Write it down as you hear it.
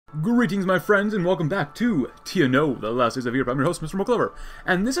Greetings, my friends, and welcome back to TNO, the last days of Europe. I'm your host, Mr. McClover,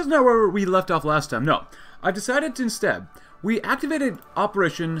 and this is not where we left off last time. No, I decided to instead, we activated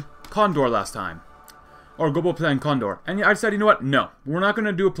Operation Condor last time, or Global Plan Condor, and I decided, you know what, no, we're not going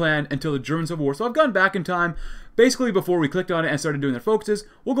to do a plan until the German Civil War, so I've gone back in time, basically before we clicked on it and started doing their focuses.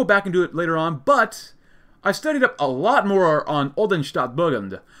 We'll go back and do it later on, but I studied up a lot more on Ordenstaat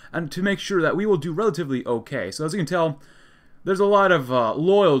Burgund, and to make sure that we will do relatively okay. So as you can tell, there's a lot of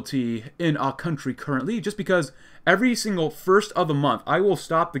loyalty in our country currently, just because every single first of the month, I will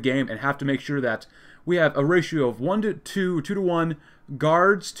stop the game and have to make sure that we have a ratio of 1 to 2, 2 to 1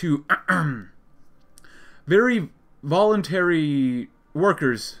 guards to very voluntary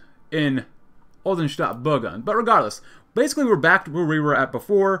workers in Ordenstaat Burgund. But regardless, basically we're back to where we were at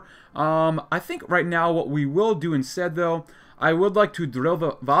before. I think right now what we will do instead, though, I would like to drill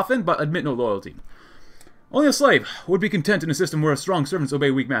the Waffen, but admit no loyalty. Only a slave would be content in a system where strong servants obey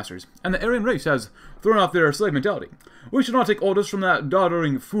weak masters, and the Aryan race has thrown off their slave mentality. We shall not take orders from that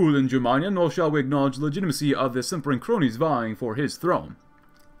doddering fool in Germania, nor shall we acknowledge the legitimacy of the simpering cronies vying for his throne.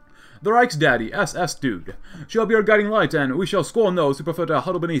 The Reichsdaddy, SS Dude, shall be our guiding light, and we shall scorn those who prefer to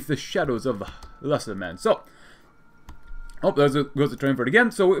huddle beneath the shadows of lesser men. So, oh, there goes the train for it again.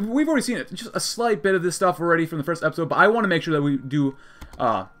 So we've already seen it, just a slight bit of this stuff already from the first episode, but I want to make sure that we do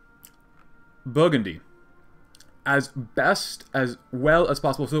Burgundy as best as well as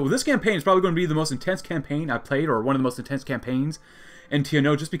possible. So this campaign is probably going to be the most intense campaign I played, or one of the most intense campaigns in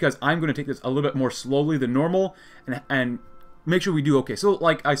TNO, just because I'm going to take this a little bit more slowly than normal and make sure we do okay. So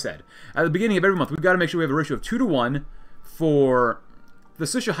like I said, at the beginning of every month, we've got to make sure we have a ratio of 2 to 1 for the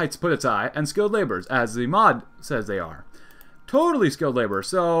Sicherheitspolizei and skilled laborers, as the mod says they are. Totally skilled labor.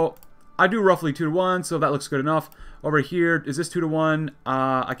 So I do roughly 2 to 1, so that looks good enough. Over here, is this 2 to 1?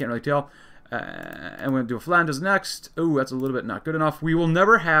 I can't really tell. And we're going to do a Flanders next. Ooh, that's a little bit not good enough. We will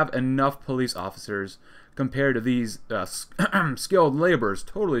never have enough police officers compared to these skilled laborers,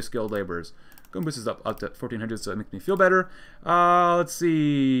 totally skilled laborers. Go boost this up to 1,400 so it makes me feel better. Let's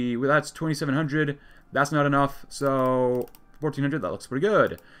see. Well, that's 2,700. That's not enough. So 1,400, that looks pretty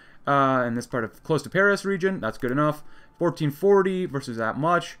good. In this part of close to Paris region, that's good enough. 1,440 versus that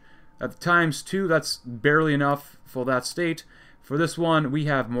much. At times 2, that's barely enough for that state. For this one, we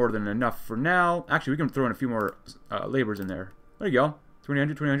have more than enough for now. Actually, we can throw in a few more laborers in there. There you go.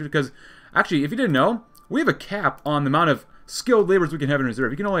 2,900, because actually, if you didn't know, we have a cap on the amount of skilled laborers we can have in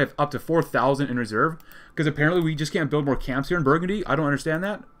reserve. You can only have up to 4,000 in reserve, because apparently we just can't build more camps here in Burgundy. I don't understand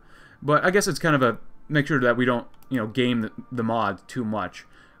that. But I guess it's kind of a make sure that we don't, you know, game the mod too much.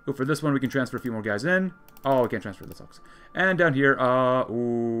 Ooh, for this one, we can transfer a few more guys in. Oh, we can't transfer, that sucks. And down here,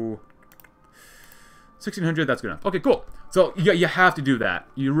 ooh, 1,600, that's good enough. Okay, cool. So you have to do that.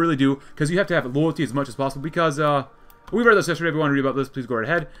 You really do, because you have to have loyalty as much as possible, because we read this yesterday. If you want to read about this, please go right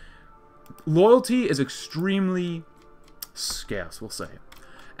ahead. Loyalty is extremely scarce, we'll say.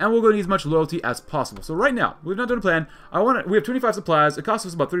 And we're going to need as much loyalty as possible. So right now, we've not done a plan. We have 25 supplies. It costs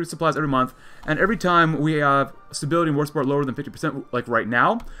us about 30 supplies every month. And every time we have stability and war support lower than 50%, like right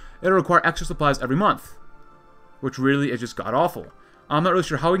now, it'll require extra supplies every month, which really is just god-awful. I'm not really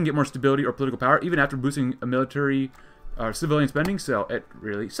sure how we can get more stability or political power, even after boosting a military or civilian spending, so it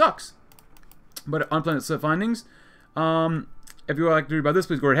really sucks. But unpleasant findings, if you would like to read about this,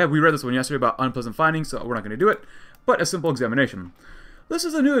 please go right ahead. We read this one yesterday about unpleasant findings, so we're not going to do it. But a simple examination. This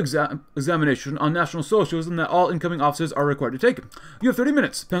is a new examination on National Socialism that all incoming officers are required to take. You have 30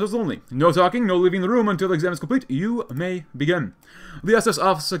 minutes, pencils only. No talking, no leaving the room until the exam is complete. You may begin. The SS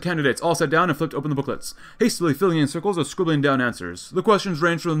officer candidates all sat down and flipped open the booklets, hastily filling in circles or scribbling down answers. The questions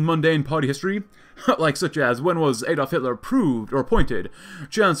range from mundane party history, like such as when was Adolf Hitler proved or appointed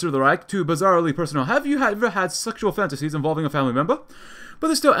Chancellor of the Reich, to bizarrely personal. Have you ever had sexual fantasies involving a family member? But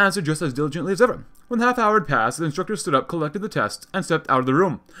they still answered just as diligently as ever. When the half hour had passed, the instructor stood up, collected the tests, and stepped out of the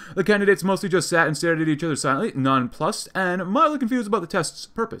room. The candidates mostly just sat and stared at each other silently, nonplussed, and mildly confused about the test's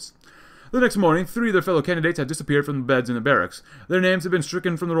purpose. The next morning, 3 of their fellow candidates had disappeared from the beds in the barracks. Their names had been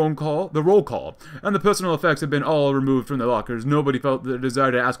stricken from the roll call, and the personal effects had been all removed from their lockers. Nobody felt the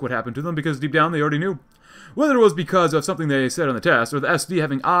desire to ask what happened to them, because deep down they already knew. Whether it was because of something they said on the test, or the SD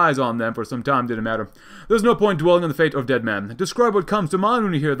having eyes on them for some time, didn't matter. There's no point dwelling on the fate of dead men. Describe what comes to mind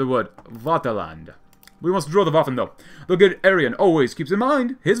when you hear the word Vaterland. We must draw the Waffen, though. The good Aryan always keeps in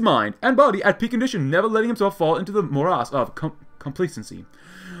mind, his mind and body at peak condition, never letting himself fall into the morass of complacency.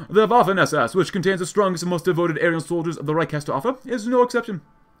 The Waffen SS, which contains the strongest and most devoted Aryan soldiers the Reich has to offer, is no exception.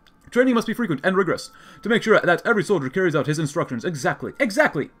 Training must be frequent and rigorous, to make sure that every soldier carries out his instructions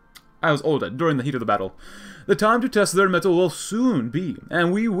exactly as ordered during the heat of the battle. The time to test their mettle will soon be,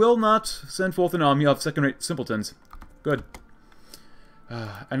 and we will not send forth an army of second-rate simpletons. Good.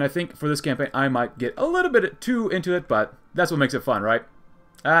 And I think for this campaign, I might get a little bit too into it, but that's what makes it fun, right?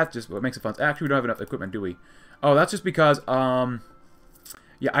 That's just what makes it fun. Actually, we don't have enough equipment, do we? Oh, that's just because,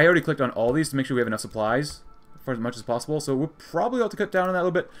 yeah, I already clicked on all these to make sure we have enough supplies for as much as possible, so we'll probably have to cut down on that a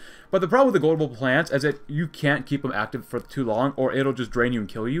little bit. But the problem with the global plants is that you can't keep them active for too long, or it'll just drain you and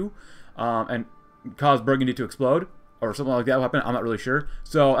kill you, and cause Burgundy to explode, or something like that will happen. I'm not really sure.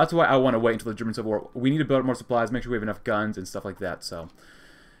 So that's why I want to wait until the German Civil War. We need to build up more supplies, make sure we have enough guns and stuff like that. So,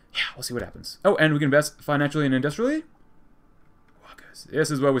 yeah, we'll see what happens. Oh, and we can invest financially and industrially. Workers. This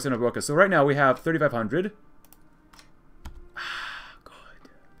is where we send up workers. So right now we have 3,500. Good.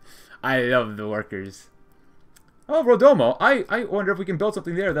 I love the workers. Oh, Rodomo. I wonder if we can build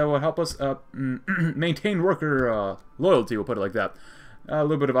something there that will help us maintain worker loyalty, we'll put it like that. A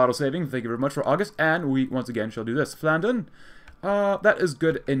little bit of auto-saving. Thank you very much for August. And we, once again, shall do this. Flandern. That is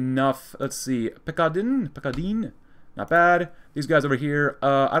good enough. Let's see. Picardin. Not bad. These guys over here.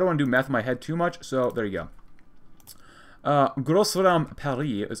 I don't want to do math in my head too much, so there you go. Grosram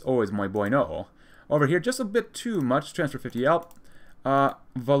Paris is always my bueno. Over here, just a bit too much. Transfer 50 out.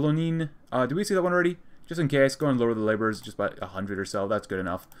 Wallonin. Do we see that one already? Just in case. Go and lower the laborers just by 100 or so. That's good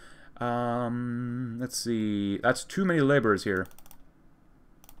enough. Let's see. That's too many laborers here.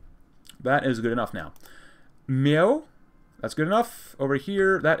 That is good enough now. Meow. That's good enough. Over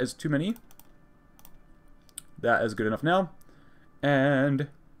here, that is too many. That is good enough now. And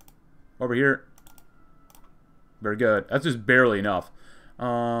over here, very good. That's just barely enough.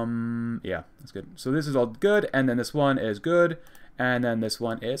 Yeah, that's good. So this is all good, and then this one is good, and then this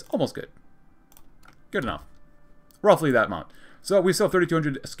one is almost good. Good enough. Roughly that amount. So we still have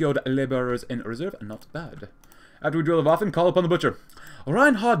 3,200 skilled laborers in reserve, and not bad. After we drill the Waffen, call upon the butcher.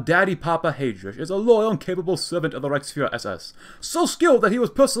 Reinhard Daddy Papa Heydrich is a loyal and capable servant of the Reichsführer SS, so skilled that he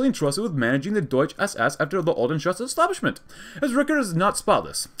was personally entrusted with managing the Deutsche SS after the Ordenstaat establishment. His record is not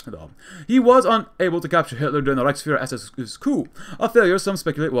spotless, though. He was unable to capture Hitler during the Reichsführer SS's coup, a failure some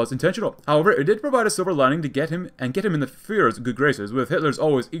speculate was intentional. However, it did provide a silver lining to get him in the Führer's good graces, with Hitler's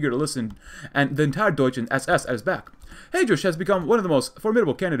always eager to listen and the entire Deutsche SS at his back. Heydrich has become one of the most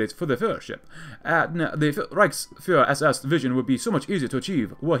formidable candidates for the Führership, and the Reichsführer SS vision would be so much easier to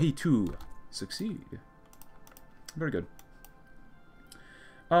achieve were he to succeed. Very good.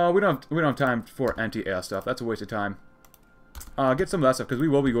 We don't have time for anti-air stuff. That's a waste of time. Get some of that stuff because we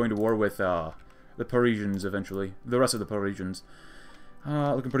will be going to war with the Parisians eventually. The rest of the Parisians.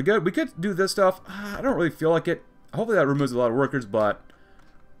 Looking pretty good. We could do this stuff. I don't really feel like it. Hopefully that removes a lot of workers, but.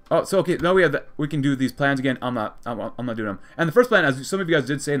 Oh, so okay, now we have that. We can do these plans again. I'm not doing them. And the first plan, as some of you guys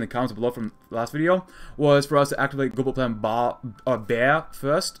did say in the comments below from the last video, was for us to activate Global Plan Bear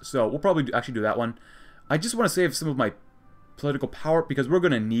first. So we'll probably actually do that one. I just want to save some of my political power because we're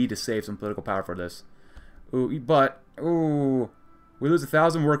going to need to save some political power for this. Ooh, we lose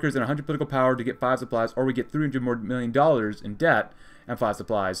 1,000 workers and 100 political power to get 5 supplies, or we get $300 million in debt and 5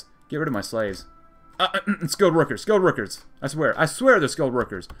 supplies. Get rid of my slaves. Skilled workers. I swear they're skilled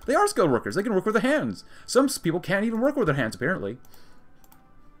workers. They are skilled workers. They can work with their hands. Some people can't even work with their hands, apparently.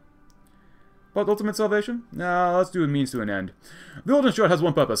 But ultimate salvation? Nah, let's do a means to an end. The Ordenstaat has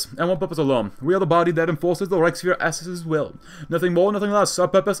one purpose, and one purpose alone. We are the body that enforces the Reichsführer SS's will. Nothing more, nothing less. Our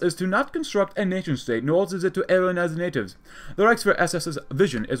purpose is to not construct a nation-state, nor is it to alienize the natives. The Reichsführer SS's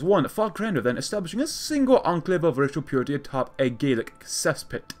vision is one far grander than establishing a single enclave of racial purity atop a Gaelic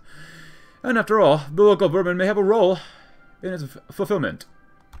cesspit. And after all, the local vermin may have a role in its fulfillment.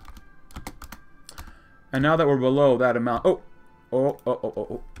 And now that we're below that amount, nope. We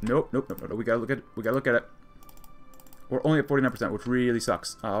gotta look at it. We're only at 49%, which really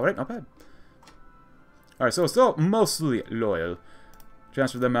sucks. All right, not bad. All right, so still mostly loyal.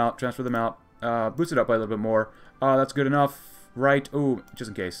 Transfer them out. Boost it up by a little bit more. That's good enough, right? Oh, just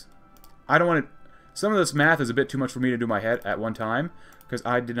in case. I don't want to. Some of this math is a bit too much for me to do in my head at one time, because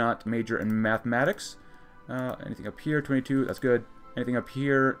I did not major in mathematics. Anything up here, 22, that's good. Anything up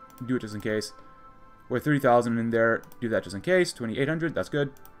here, do it just in case. We're 3,000 in there, do that just in case. 2,800, that's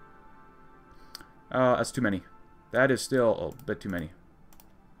good. That's too many. That is still a bit too many.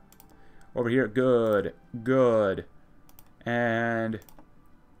 Over here, good. And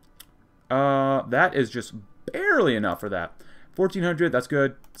that is just barely enough for that. 1,400, that's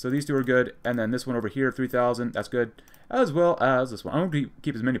good. So these two are good. And then this one over here, 3,000, that's good. As well as this one. I'm going to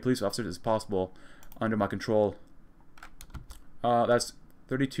keep as many police officers as possible under my control. That's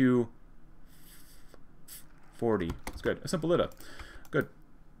 3,240. That's good. A simple Lita. Good.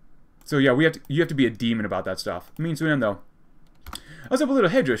 So yeah, you have to be a demon about that stuff. Means to an end though. A simple little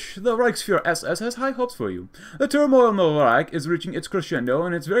Heydrich, the Reichsführer SS has high hopes for you. The turmoil in the Reich is reaching its crescendo,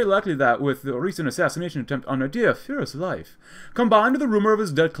 and it's very likely that, with the recent assassination attempt on our dear Führer's life, combined with the rumor of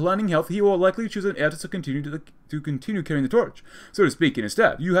his declining health, he will likely choose an heir to continue carrying the torch. So to speak,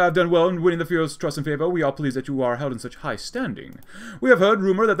 instead, you have done well in winning the Führer's trust and favor. We are pleased that you are held in such high standing. We have heard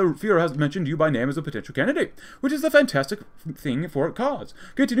rumor that the Führer has mentioned you by name as a potential candidate, which is a fantastic thing for a cause.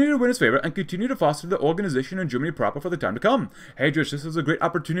 Continue to win his favor and continue to foster the organization in Germany proper for the time to come. Heydrich, this is a great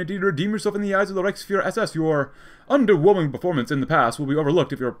opportunity to redeem yourself in the eyes of the Reichsführer SS. Your underwhelming performance in the past will be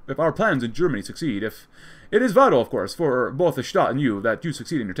overlooked if our plans in Germany succeed. If it is vital, of course, for both the Staat and you that you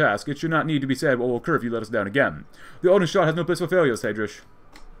succeed in your task, it should not need to be said what will occur if you let us down again. The Ordenstaat has no place for failures, Heydrich.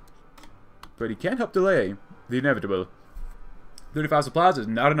 But he can't help delay the inevitable. 35 supplies is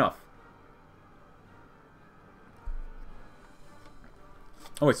not enough.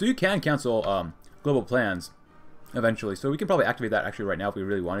 Oh wait, so you can cancel global plans eventually. So we can probably activate that actually right now if we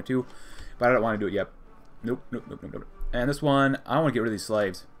really wanted to. But I don't want to do it yet. Nope. And this one, I want to get rid of these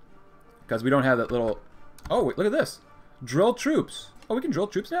slaves. Because we don't have that little... Oh, wait, look at this. Drill troops. Oh, we can drill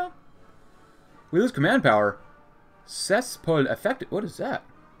troops now? We lose command power. Cesspol effective. What is that?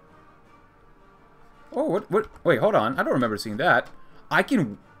 Oh, what? Wait, hold on. I don't remember seeing that.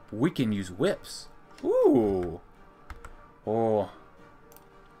 We can use whips. Ooh. Oh.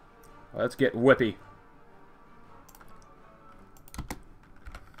 Let's get whippy.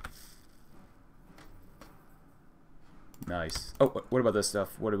 Nice. Oh, what about this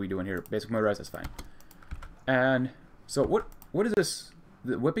stuff? What are we doing here? Basic motorized, that's fine. And so what does this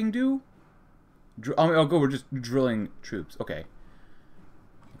the whipping do? I'll go. We're just drilling troops. Okay.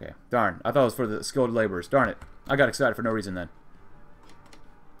 Okay. Darn. I thought it was for the skilled laborers. Darn it. I got excited for no reason then.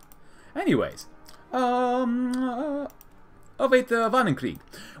 Anyways, await the Wannenkrieg.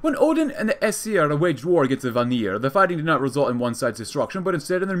 When Odin and the Aesir waged war against the Vanir, the fighting did not result in one side's destruction, but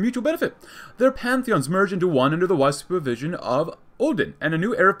instead in their mutual benefit. Their pantheons merged into one under the wise supervision of Odin, and a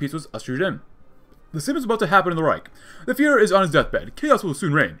new era of peace was ushered in. The same is about to happen in the Reich. The Führer is on his deathbed. Chaos will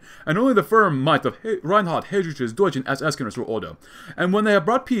soon reign, and only the firm might of Reinhard Heydrich's Deutschen SS can restore order. And when they have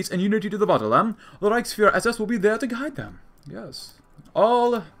brought peace and unity to the Vaterland, the Reichsführer SS will be there to guide them. Yes.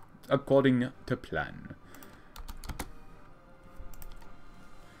 All according to plan.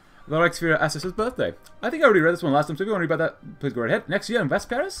 The Reichsführer SS's birthday. I think I already read this one last time, so if you want to read about that, please go right ahead. Next year in West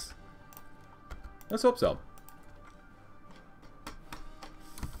Paris? Let's hope so.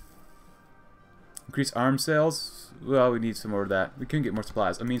 Increase arms sales. Well, we need some more of that. We can get more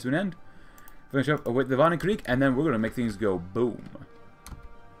supplies. A means to an end. Finish up with the Wannenkrieg, and then we're going to make things go boom.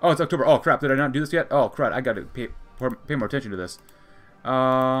 Oh, it's October. Oh, crap. Did I not do this yet? Oh, crap. I got to pay more attention to this.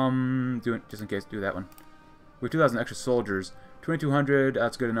 Do it just in case. Do that one. We have 2,000 extra soldiers. 2,200.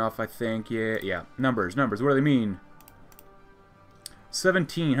 That's good enough, I think. Yeah. Numbers. What do they mean?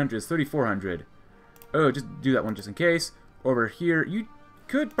 1,700 is 3,400. Oh, just do that one just in case. Over here, you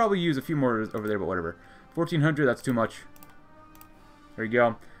could probably use a few more over there, but whatever. 1,400, that's too much. There you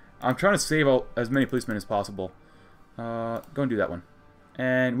go. I'm trying to save as many policemen as possible. Go and do that one.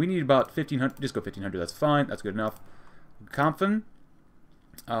 And we need about 1,500. Just go 1,500, that's fine. That's good enough. Kampfen.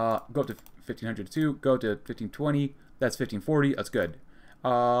 Go up to 1,500 too. Go to 1,520. That's 1,540. That's good.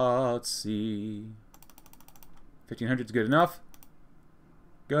 Let's see. 1,500 is good enough.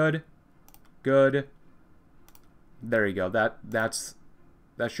 Good. There you go. That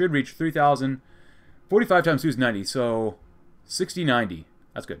should reach 3,000. 45 times 2 is 90, so 6090.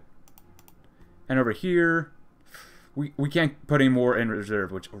 That's good. And over here, we can't put any more in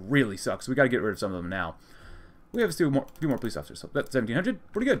reserve, which really sucks. We got to get rid of some of them now. We have a few more police officers, so that's 1,700.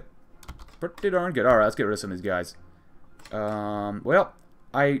 Pretty good. Pretty darn good. All right, let's get rid of some of these guys. Well,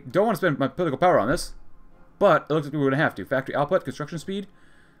 I don't want to spend my political power on this, but it looks like we're going to have to. Factory output, construction speed.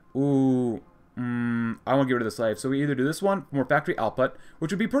 Ooh. I want to get rid of the slaves. So we either do this one, more factory output,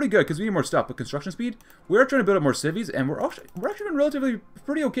 which would be pretty good because we need more stuff. But construction speed, we're trying to build up more civies, and we're actually been relatively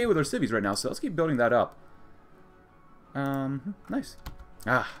pretty okay with our civies right now. So let's keep building that up. Nice.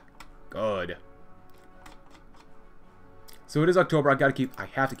 Ah, good. So it is October. I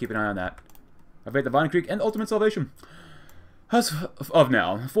have to keep an eye on that. Await the Wannenkrieg and ultimate salvation. As of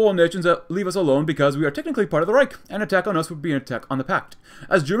now, foreign nations leave us alone because we are technically part of the Reich. An attack on us would be an attack on the Pact.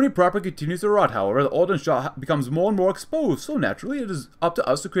 As Germany proper continues to rot, however, the Ordenstaat becomes more and more exposed, so naturally it is up to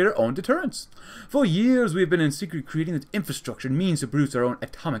us to create our own deterrence. For years we have been in secret creating the infrastructure and means to produce our own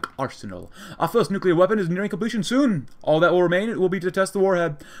atomic arsenal. Our first nuclear weapon is nearing completion soon. All that will remain will be to test the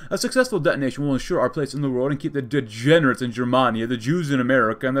warhead. A successful detonation will ensure our place in the world and keep the degenerates in Germany, the Jews in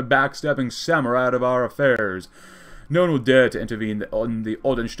America, and the backstabbing samurai out of our affairs. No one will dare to intervene on the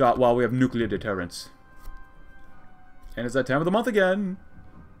Ordenstaat while we have nuclear deterrence. And it's that time of the month again.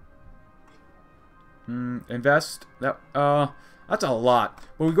 Invest. That's a lot.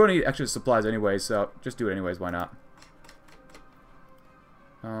 But we're going to need extra supplies anyway, so just do it anyways. Why not?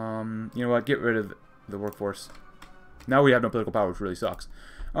 You know what? Get rid of the workforce. Now we have no political power, which really sucks.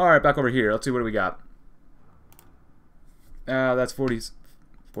 Alright, back over here. Let's see, what do we got? That's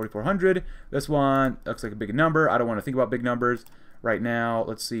 4,400. This one looks like a big number. I don't want to think about big numbers right now.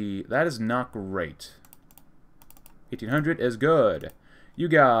 Let's see. That is not great. 1,800 is good. You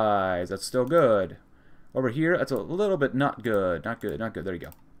guys, that's still good. Over here, that's a little bit not good. Not good, not good. There you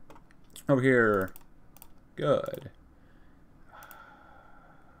go. Over here, good.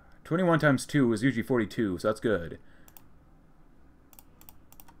 21 times 2 is usually 42, so that's good.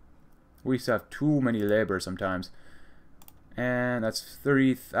 We used to have too many labor sometimes. And that's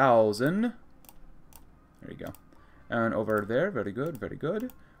 30,000. There you go. And over there, very good, very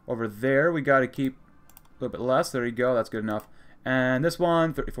good. Over there, we got to keep a little bit less. There you go, that's good enough. And this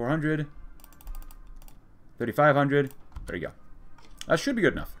one, 3,400. 3,500. There you go. That should be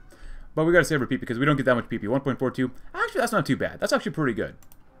good enough. But we got to save our PP because we don't get that much PP. 1.42. Actually, that's not too bad. That's actually pretty good.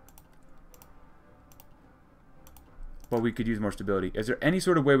 But we could use more stability. Is there any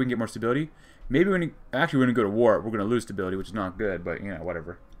sort of way we can get more stability? Maybe when we actually we're going to go to war, we're going to lose stability, which is not good, but you know,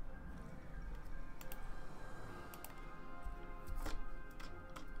 whatever.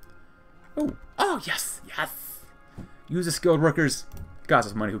 Oh, oh yes, yes. Use the skilled workers. Cost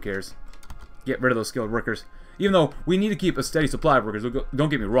us money, who cares? Get rid of those skilled workers. Even though we need to keep a steady supply of workers. Don't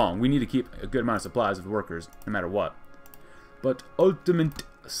get me wrong, we need to keep a good amount of supplies of workers, no matter what. But ultimate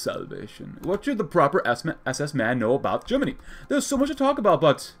salvation. What should the proper SS man know about Germany? There's so much to talk about,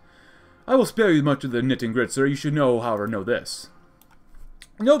 but I will spare you much of the nit and grit, sir. You should know, however, know this.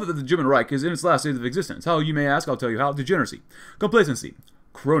 Know that the German Reich is in its last days of existence. How, you may ask? I'll tell you how. Degeneracy, complacency,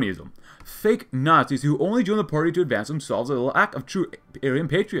 cronyism, fake Nazis who only join the party to advance themselves, a lack of true Aryan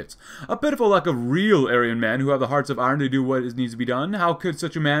patriots, a pitiful lack of real Aryan men who have the hearts of iron to do what needs to be done. How could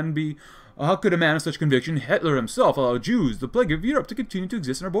such a man be... How could a man of such conviction, Hitler himself, allow Jews, the plague of Europe, to continue to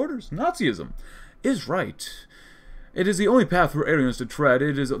exist in our borders? Nazism is right. It is the only path for Aryans to tread.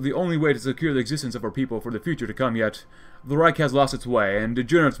 It is the only way to secure the existence of our people for the future to come, yet the Reich has lost its way, and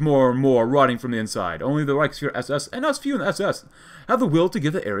degenerates more and more, rotting from the inside. Only the Reichsführer SS, and us few in the SS, have the will to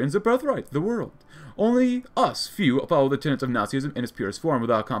give the Aryans their birthright, the world. Only us few follow the tenets of Nazism in its purest form,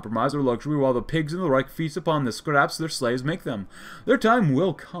 without compromise or luxury, while the pigs in the Reich feast upon the scraps their slaves make them. Their time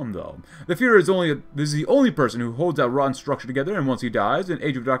will come, though. The Führer is the only person who holds that rotten structure together, and once he dies, an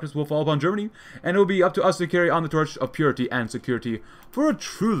age of darkness will fall upon Germany, and it will be up to us to carry on the torch of purity and security for a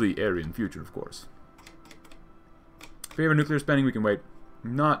truly Aryan future, of course. Favorite nuclear spending, we can wait.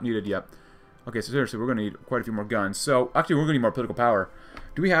 Not needed yet. Okay, so seriously, we're going to need quite a few more guns. So, actually, we're going to need more political power.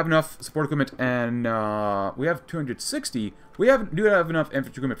 Do we have enough support equipment? And, we have 260. Do have enough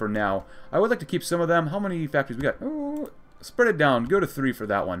infantry equipment for now. I would like to keep some of them. How many factories we got? Oh, spread it down. Go to 3 for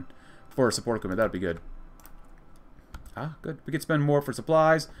that one. For support equipment, that'd be good. Ah, good. We could spend more for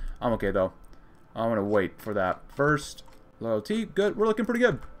supplies. I'm okay, though. I'm going to wait for that first. Loyalty, good. We're looking pretty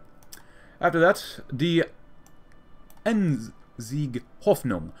good. After that, the Sieg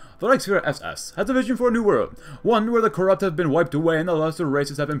Hoffnung. The Reichsführer SS has a vision for a new world. One where the corrupt have been wiped away and the lesser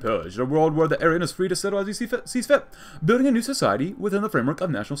races have been purged. A world where the Aryan is free to settle as he sees fit. Building a new society within the framework of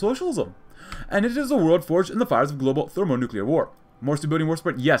National Socialism. And it is a world forged in the fires of global thermonuclear war. More stability, more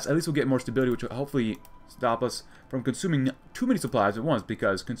support. Yes, at least we'll get more stability, which will hopefully stop us from consuming too many supplies at once,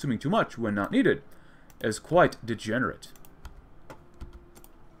 because consuming too much when not needed is quite degenerate.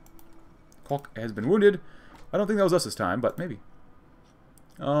 Koch has been wounded. I don't think that was us this time, but maybe.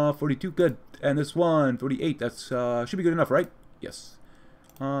 42, good. And this one, 48, that's, should be good enough, right? Yes.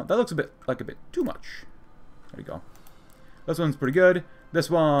 That looks a bit too much. There we go. This one's pretty good. This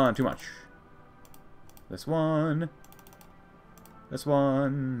one, too much. This one,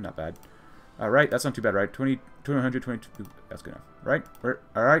 not bad. Alright, that's not too bad, right? 222, that's good enough. Right?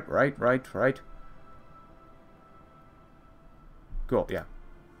 Alright, right. Cool, yeah.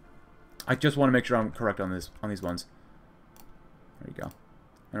 I just want to make sure I'm correct on these ones. There you go.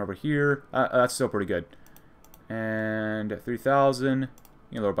 And over here, that's still pretty good. And 3,000. You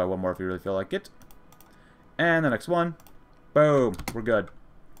can lower by one more if you really feel like it. And the next one. Boom. We're good.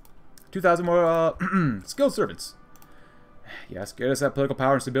 2,000 more skilled servants. Yes, get us that political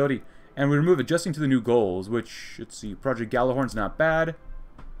power and stability. And we remove adjusting to the new goals, which, let's see, Project Gallahorn's not bad.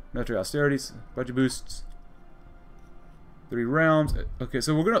 Military austerities, budget boosts. 3 realms. Okay,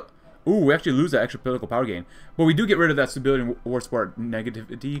 so we're gonna... Ooh, we actually lose that extra political power gain. But we do get rid of that stability and war support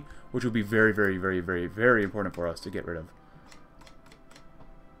negativity, which will be very, very, very, very, very important for us to get rid of.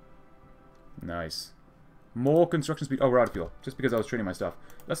 Nice. More construction speed. Oh, we're out of fuel. Just because I was trading my stuff.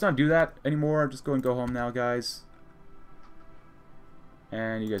 Let's not do that anymore. Just go and go home now, guys.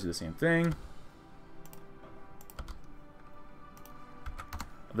 And you guys do the same thing.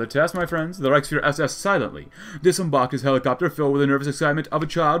 The test, my friends. The Reichsführer SS silently disembarked his helicopter filled with the nervous excitement of a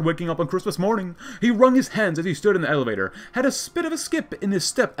child waking up on Christmas morning. He wrung his hands as he stood in the elevator, had a bit of a skip in his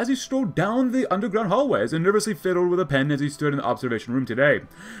step as he strode down the underground hallways, and nervously fiddled with a pen as he stood in the observation room. Today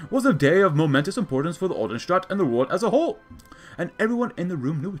was a day of momentous importance for the Ordenstaat and the world as a whole, and everyone in the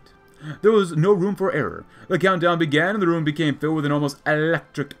room knew it. There was no room for error. The countdown began, and the room became filled with an almost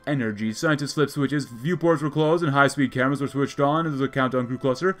electric energy. Scientists flipped switches, viewports were closed, and high-speed cameras were switched on as the countdown grew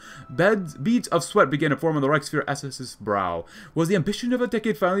closer. Beads of sweat began to form on the Reichsführer SS's brow. Was the ambition of a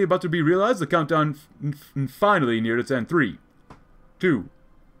decade finally about to be realized? The countdown finally neared its end. 3, 2,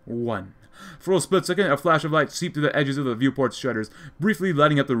 1. For a split second, a flash of light seeped through the edges of the viewport's shutters, briefly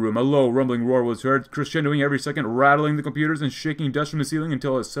lighting up the room. A low, rumbling roar was heard, crescendoing every second, rattling the computers and shaking dust from the ceiling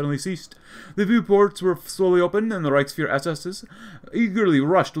until it suddenly ceased. The viewports were slowly opened, and the Reichsführer SS's eagerly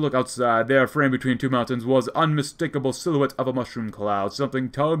rushed to look outside. There, framed between two mountains, was the unmistakable silhouette of a mushroom cloud. Something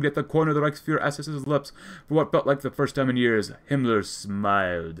tugged at the corner of the Reichsführer SS's lips. For what felt like the first time in years, Himmler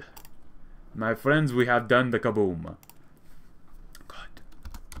smiled. My friends, we have done the kaboom.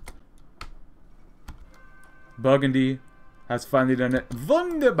 Burgundy has finally done it.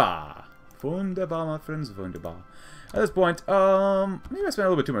 Wunderbar! Wunderbar, my friends, wunderbar. At this point, maybe I spent a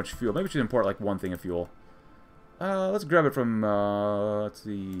little bit too much fuel. Maybe we should import, like, one thing of fuel. Let's grab it from, let's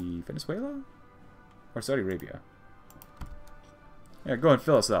see, Venezuela? Or Saudi Arabia? Yeah, go and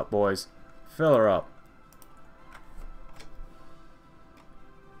fill us up, boys. Fill her up.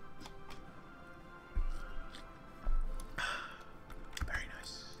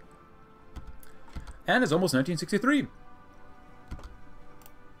 And it's almost 1963.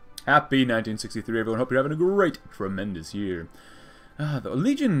 Happy 1963, everyone. Hope you're having a great, tremendous year.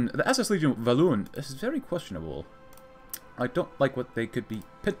 The SS Legion Walloon is very questionable. I don't like what they could be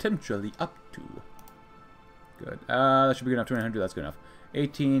potentially up to. Good. That should be good enough. 200, that's good enough.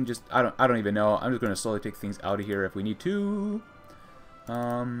 18, just, I don't even know. I'm just going to slowly take things out of here if we need to.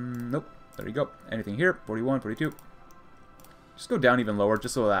 Nope. There you go. Anything here? 41, 42. Just go down even lower,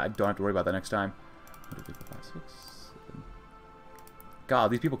 just so that I don't have to worry about that next time. 1, 2, 3, 4, 5, 6, 7.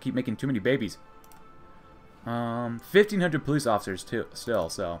 God, these people keep making too many babies. 1,500 police officers too, still,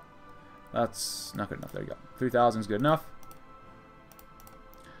 so that's not good enough. There you go. 3,000 is good enough.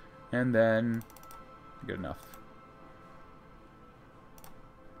 And then good enough.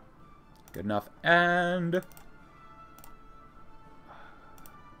 Good enough. And there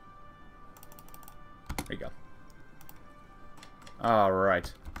you go. All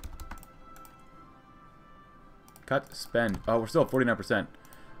right. Cut, spend. Oh, we're still at 49%.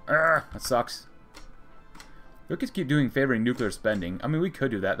 That sucks. We could keep favoring nuclear spending. I mean, we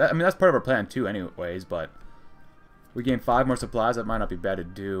could do that. I mean, that's part of our plan too, anyways. But we gain 5 more supplies. That might not be bad to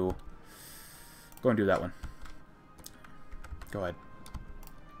do. Go and do that one. Go ahead.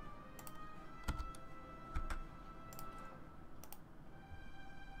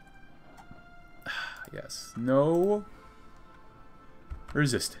 Yes. No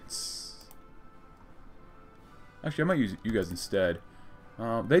resistance. Actually, I might use you guys instead.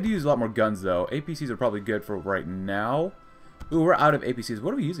 They do use a lot more guns, though. APCs are probably good for right now. Ooh, we're out of APCs.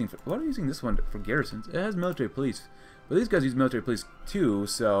 What are we using? What are we using this one for garrisons? It has military police. But these guys use military police, too,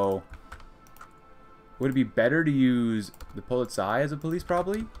 so... Would it be better to use the Polizei as a police,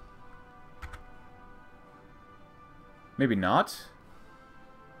 probably? Maybe not?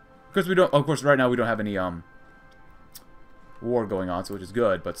 Because we don't... Of course, right now we don't have any, war going on, so which is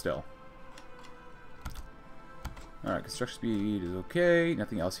good, but still. Alright, construction speed is okay.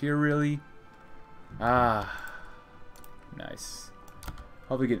 Nothing else here, really. Ah. Nice.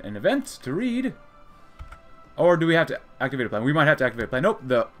 Hope we get an event to read. Or do we have to activate a plan? We might have to activate a plan. Nope,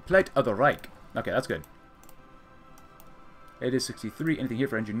 the Plate of the Reich. Okay, that's good. It is 63. Anything here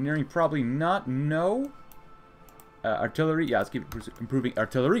for engineering? Probably not. No. Artillery. Yeah, let's keep improving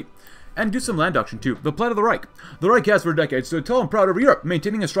artillery. And do some land auction, too. The Plate of the Reich. The Reich has for decades stood tall and proud over Europe,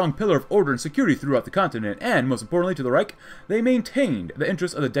 maintaining a strong pillar of order and security throughout the continent. And, most importantly to the Reich, they maintained the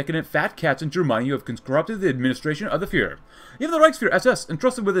interests of the decadent fat cats in Germany who have corrupted the administration of the Führer. Even the Reichsführer SS,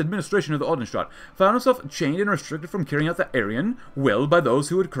 entrusted with the administration of the Ordenstaat, found himself chained and restricted from carrying out the Aryan will by those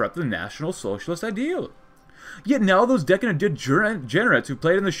who would corrupt the National Socialist ideal. Yet now those decadent degenerates who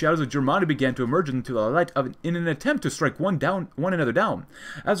played in the shadows of Germany began to emerge into the light in an attempt to strike one another down.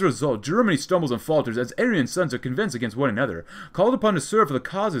 As a result, Germany stumbles and falters as Aryan sons are convinced against one another, called upon to serve for the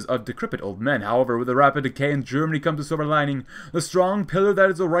causes of decrepit old men. However, with the rapid decay in Germany comes a silver lining. The strong pillar that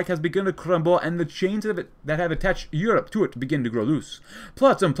is the Reich has begun to crumble, and the chains that have attached Europe to it begin to grow loose.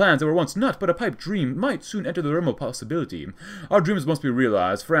 Plots and plans that were once not but a pipe dream might soon enter the realm of possibility. Our dreams must be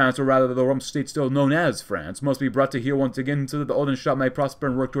realized. France, or rather the rump state still known as France, must be brought to heel once again so that the Ordenstaat may prosper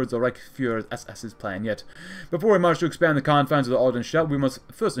and work towards the Reichsführer SS's plan. Yet, before we march to expand the confines of the Ordenstaat, we must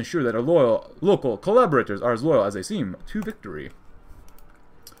first ensure that our local collaborators are as loyal as they seem to victory.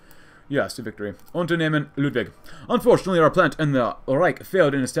 Yes, to victory. Unternehmen Ludwig. Unfortunately, our plant in the Reich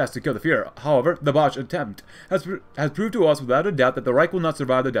failed in its task to kill the Führer. However, the botched attempt has proved to us without a doubt that the Reich will not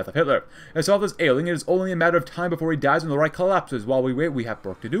survive the death of Hitler. His health is ailing, it is only a matter of time before he dies and the Reich collapses. While we wait, we have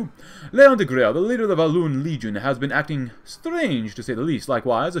work to do. Leon de Grael, the leader of the Walloon Legion, has been acting strange, to say the least.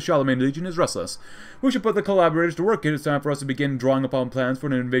 Likewise, the Charlemagne Legion is restless. We should put the collaborators to work. It is time for us to begin drawing upon plans for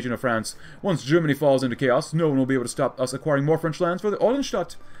an invasion of France. Once Germany falls into chaos, no one will be able to stop us acquiring more French lands for the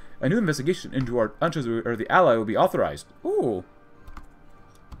Ordenstaat. A new investigation into our the ally will be authorized. Ooh.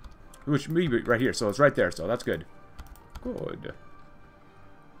 Which may be right here, so it's right there, so that's good. Good.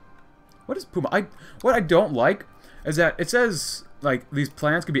 What is Puma? What I don't like is that it says, like, these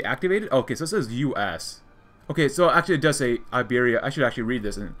plans can be activated. Okay, so it says US. Okay, so actually it does say Iberia. I should actually read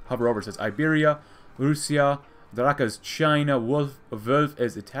this and hover over. It says Iberia, Russia, Draka is China, Wolf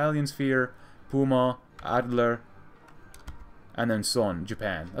is Italian sphere, Puma, Adler, and then Son,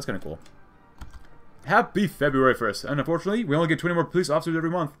 Japan. That's kind of cool. Happy February 1st. And unfortunately, we only get 20 more police officers every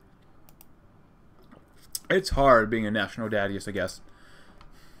month. It's hard being a national daddyist, I guess.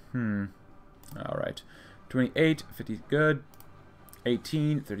 Alright. 28, 50, good.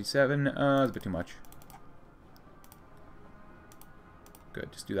 18, 37, that's a bit too much.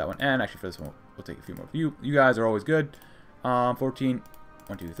 Good, just do that one. And actually for this one, we'll take a few more. You guys are always good. 14,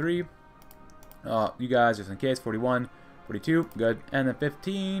 1, 2, 3. You guys, just in case, 41. 42, good. And then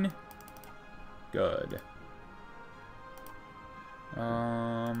 15, good.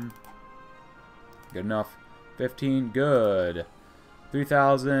 Good enough. 15, good.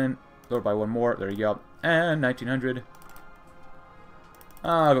 3,000, lower by one more, there you go. And 1,900.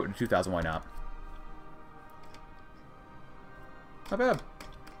 I'll go to 2,000, why not? Not bad.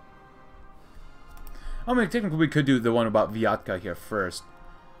 I mean, technically we could do the one about Vyatka here first.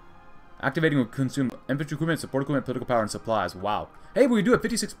 Activating will consume infantry equipment, support equipment, political power, and supplies. Wow. Hey, but we do have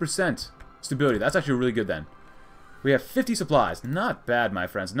 56% stability. That's actually really good then. We have 50 supplies. Not bad, my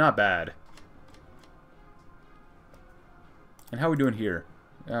friends. Not bad. And how are we doing here?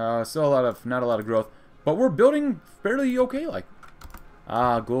 Still not a lot of growth. But we're building fairly okay, like.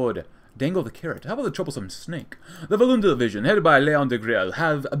 Ah, good. Dangle the carrot. How about the troublesome snake? The Walloon Division, headed by Leon de Grael,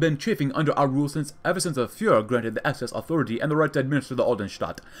 have been chafing under our rule ever since the Führer granted the access authority and the right to administer the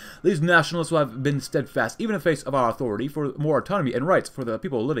Ordenstaat. These nationalists have been steadfast, even in the face of our authority, for more autonomy and rights for the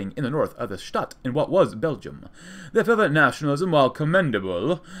people living in the north of the Stadt, in what was Belgium. Their fervent nationalism, while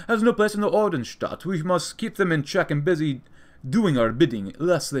commendable, has no place in the Ordenstaat. We must keep them in check and busy doing our bidding,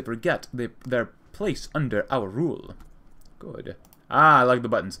 lest they forget their place under our rule. Good. Ah, I like the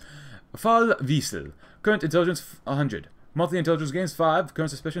buttons. Fall Wiesel. Current intelligence 100. Monthly intelligence gains 5. Current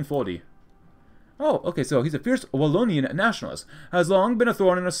suspicion 40. Oh, okay, so he's a fierce Wallonian nationalist. Has long been a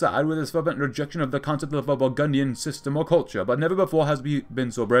thorn in our side with his fervent rejection of the concept of a Burgundian system or culture, but never before has he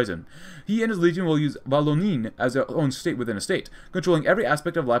been so brazen. He and his legion will use Wallonie as their own state within a state, controlling every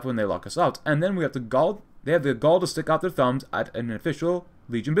aspect of life when they lock us out, and then we have the gall to stick out their thumbs at an official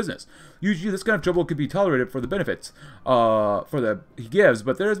Legion business. Usually this kind of trouble could be tolerated for the benefits he gives,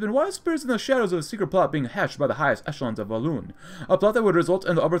 but there has been wide spirits in the shadows of a secret plot being hatched by the highest echelons of Walloon. A plot that would result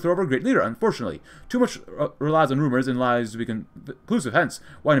in the overthrow of our great leader, unfortunately. Too much relies on rumors and lies to be conclusive, hence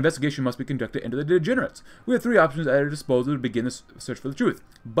why an investigation must be conducted into the degenerates. We have 3 options at our disposal to begin this search for the truth.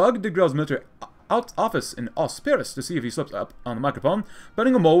 Bug de Grael's military office in Auspiris to see if he slips up on the microphone.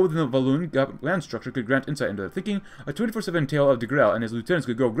 Betting a mole within the Walloon land structure could grant insight into their thinking. A 24/7 tale of de Grael and his lieutenants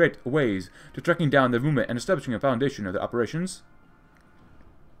could go great ways to tracking down their movement and establishing a foundation of their operations.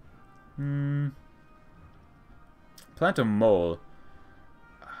 Plant a mole.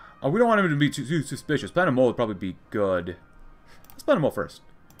 Oh, we don't want him to be too suspicious. Plant a mole would probably be good. Let's plant a mole first.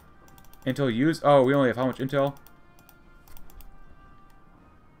 Intel used. Oh, we only have how much intel?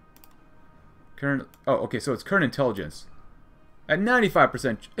 Current. Oh, okay. So it's current intelligence at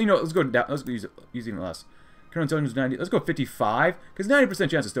 95%. You know, let's go down. Let's use even less. Current intelligence 90. Let's go 55, because 90%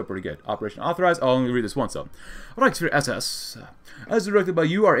 chance is still pretty good. Operation authorized. I'll only read this once, though. Reichswehr SS. As directed by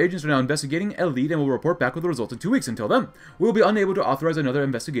you, our agents are now investigating a lead and will report back with the results in 2 weeks. Until then, we will be unable to authorize another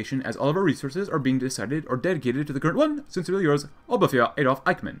investigation as all of our resources are being decided or dedicated to the current one. Sincerely yours, Oberfuhrer Adolf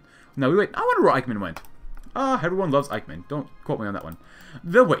Eichmann. Now we wait. I wonder where Eichmann went. Everyone loves Eichmann. Don't quote me on that one.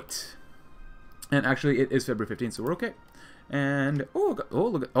 The wait. And actually, it is February 15th, so we're okay. And,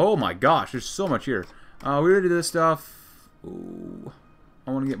 look at, oh my gosh, there's so much here. We already did this stuff. Ooh,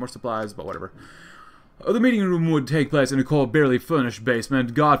 I want to get more supplies, but whatever. The meeting room would take place in a cold, barely furnished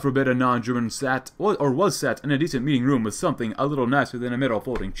basement. God forbid a non-German was set in a decent meeting room with something a little nicer than a metal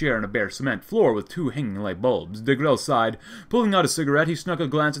folding chair and a bare cement floor with 2 hanging light bulbs. Degrelle sighed. Pulling out a cigarette, he snuck a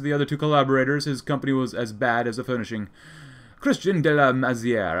glance at the other 2 collaborators. His company was as bad as the furnishing. Christian de la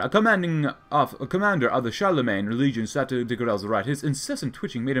Mazière, a commander of the Charlemagne Legion, sat to Degrelle's right. His incessant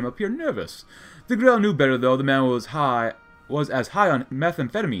twitching made him appear nervous. Degrelle knew better, though. The man was as high on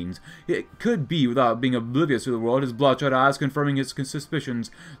methamphetamines it could be without being oblivious to the world, his bloodshot eyes confirming his suspicions.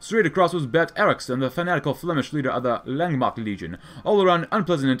 Straight across was Bert Eriksson, the fanatical Flemish leader of the Langmark Legion, all-around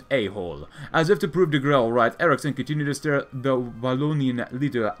unpleasant a-hole. As if to prove Degrelle right, Eriksson continued to stare the Wallonian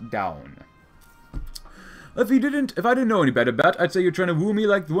leader down. If I didn't know any better, Bet, I'd say you're trying to woo me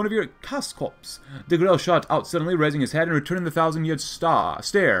like one of your Kaskops. Degrelle shot out suddenly, raising his head and returning the 1,000-yard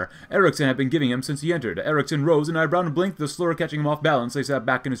stare Eriksson had been giving him since he entered. Eriksson rose and eyebrow and blinked, the slur catching him off balance. They sat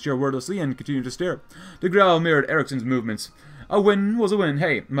back in his chair wordlessly and continued to stare. Degrelle mirrored Eriksson's movements. A win was a win.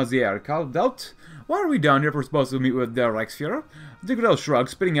 Hey, Mazière called out. Why are we down here if we're supposed to meet with the Reichsfuhrer? Degrelle shrugged,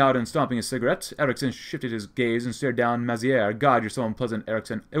 spitting out and stomping his cigarette. Eriksson shifted his gaze and stared down Mazière. God, you're so unpleasant,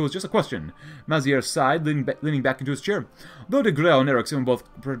 Eriksson. It was just a question. Mazière sighed, leaning back into his chair. Though Degrelle and Eriksson both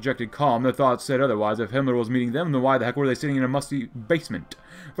projected calm, their thoughts said otherwise. If Himmler was meeting them, then why the heck were they sitting in a musty basement?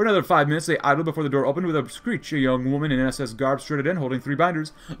 For another 5 minutes, they idled before the door opened with a screech. A young woman in SS garb strutted in, holding 3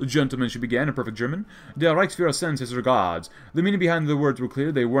 binders. Gentlemen, she began in perfect German. Der Reichsfuhrer sends his regards. The meaning behind the words were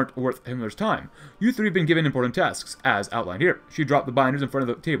clear. They weren't worth Himmler's time. You 3 have been given important tasks, as outlined here. She dropped the binders in front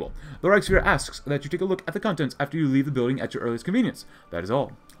of the table. The Reichsfuhrer asks that you take a look at the contents after you leave the building at your earliest convenience. That is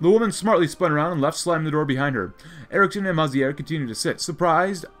all. The woman smartly spun around and left, slamming the door behind her. Eriksson and Mazière continued to sit,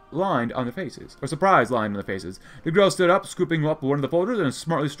 surprise lined on their faces. Degrelle stood up, scooping up one of the folders, and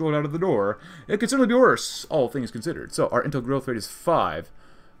smartly strolled out of the door. It could certainly be worse, all things considered. So, our intel growth rate is 5.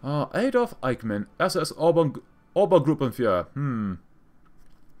 Adolf Eichmann, SS Obergruppenführer.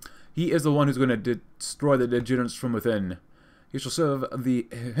 He is the one who's going to destroy the degenerates from within. He shall serve the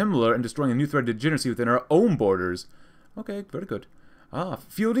Himmler in destroying a new threat of degeneracy within our own borders. Okay, very good.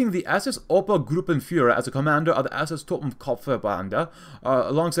 Fielding the SS Obergruppenführer as a commander of the SS Truppenkopfverbände,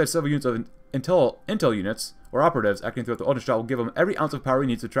 alongside several units of intel units, or operatives acting throughout the Ordenstaat, will give him every ounce of power he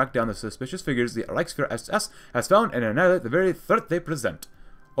needs to track down the suspicious figures the Reichsfuhrer SS has found and annihilate the very threat they present.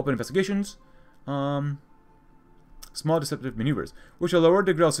 Open investigations. Small deceptive maneuvers, which will lower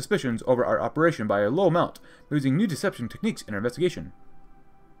Degrelle's suspicions over our operation by a low amount, using new deception techniques in our investigation.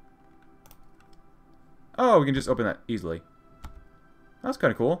 Oh, we can just open that easily. That's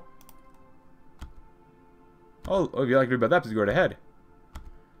kind of cool. Oh, if you like to read about that, please go right ahead.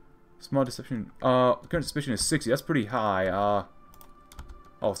 Small deception. Current suspicion is 60. That's pretty high. Oh,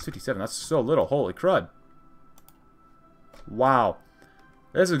 it's 57. That's so little. Holy crud. Wow.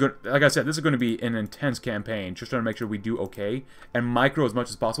 This is good. Like I said, this is going to be an intense campaign. Just trying to make sure we do okay. And micro as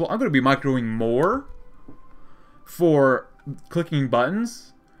much as possible. I'm going to be microing more for clicking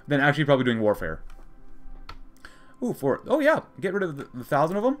buttons than actually probably doing warfare. Ooh, oh yeah, get rid of the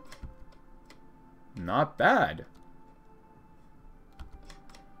 1,000 of them. Not bad.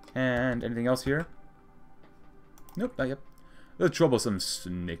 And anything else here? Nope, not yet. The troublesome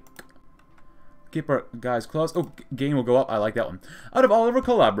snake. Keep our guys close. Oh, gain will go up. I like that one. Out of all of our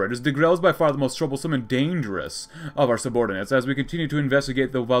collaborators, Degrelle is by far the most troublesome and dangerous of our subordinates. As we continue to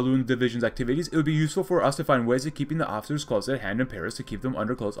investigate the Walloon Division's activities, it would be useful for us to find ways of keeping the officers close at hand in Paris to keep them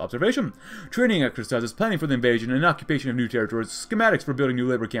under close observation. Training exercises, planning for the invasion and occupation of new territories, schematics for building new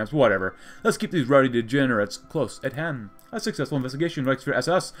labor camps, whatever. Let's keep these rowdy degenerates close at hand. A successful investigation, Reichsfuhrer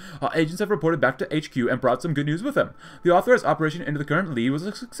SS. Our agents have reported back to HQ and brought some good news with them. The authorized operation into the current lead was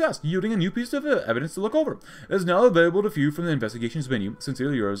a success, yielding a new piece of evidence to look over. It is now available to view from the investigations menu.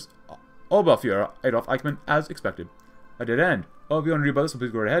 Sincerely yours, Oberfuhrer Adolf Eichmann, as expected. A dead end. Oh, if you want to read about this, so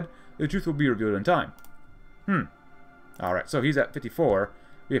please go right ahead. The truth will be revealed in time. Alright, so he's at 54.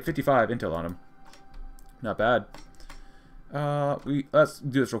 We have 55 intel on him. Not bad. Let's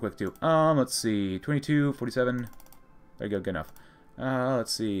do this real quick, too. Let's see. 22, 47... There you go, good enough.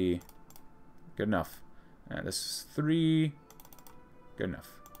 Let's see. Good enough. This is 3. Good enough.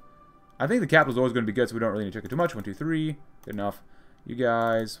 I think the capital's always going to be good, so we don't really need to check it too much. 1, 2, 3. Good enough. You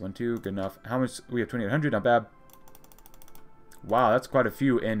guys. 1, 2. Good enough. How much? We have 2,800. Not bad. Wow, that's quite a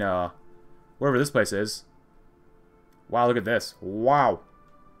few in, wherever this place is. Wow, look at this. Wow.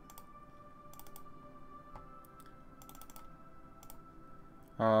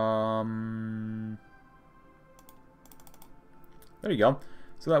 There you go.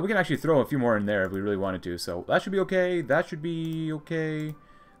 So that we can actually throw a few more in there if we really wanted to. So that should be okay. That should be okay.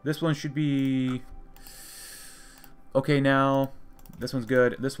 This one should be okay now. This one's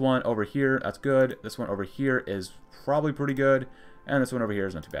good. This one over here, that's good. This one over here is probably pretty good. And this one over here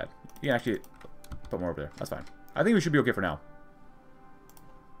is not too bad. You can actually put more over there. That's fine. I think we should be okay for now.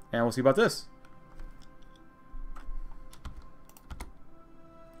 And we'll see about this.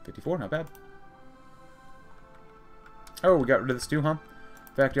 54, not bad. Oh, we got rid of this too, huh?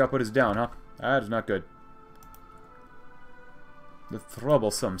 Factory output is down, huh? That is not good. The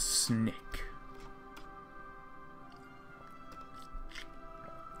troublesome snake.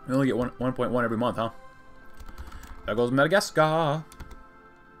 We only get 1.1 every month, huh? There goes Madagascar. How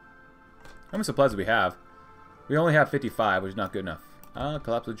many supplies do we have? We only have 55, which is not good enough.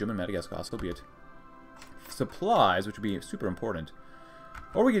 Collapse of German Madagascar, so be it. Supplies, which would be super important.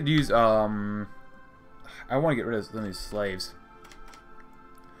 Or we could use, I want to get rid of some of these slaves.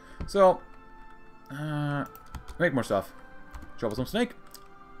 So, make more stuff. Troublesome snake.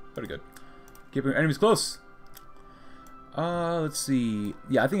 Very good. Keeping our enemies close. Let's see.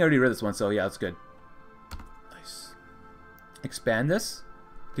 Yeah, I think I already read this one, so yeah, that's good. Nice. Expand this.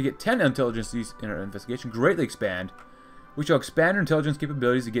 To get 10 intelligence use in our investigation. Greatly expand. We shall expand our intelligence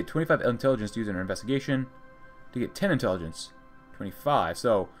capabilities to get 25 intelligence used in our investigation. To get 10 intelligence. 25.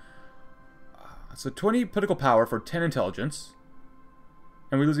 So 20 political power for 10 intelligence.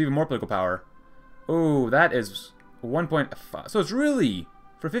 And we lose even more political power. Oh, that is 1.5. So it's really,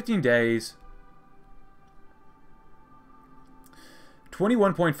 for 15 days,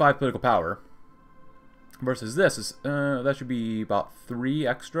 21.5 political power. Versus this is, that should be about 3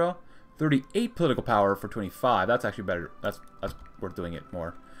 extra. 38 political power for 25. That's actually better. That's worth doing it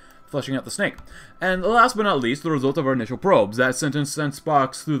more. Fleshing out the snake. And last but not least, the result of our initial probes. That sentence sent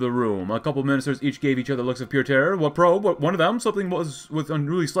sparks through the room. A couple ministers each gave each other looks of pure terror. What probe? One of them, something was with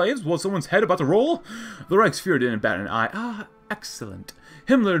unruly slaves? Was someone's head about to roll? The Reichsführer didn't bat an eye. Ah, excellent.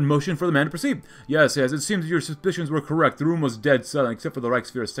 Himmler motioned for the man to proceed. Yes, it seems your suspicions were correct. The room was dead silent, except for the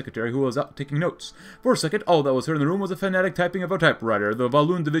Reichsführer's secretary, who was out taking notes. For a second, all that was heard in the room was a fanatic typing of a typewriter. The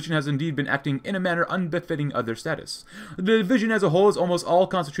Walloon division has indeed been acting in a manner unbefitting of their status. The division as a whole is almost all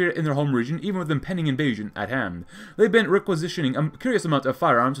concentrated in their home region, even with impending invasion at hand. They've been requisitioning a curious amount of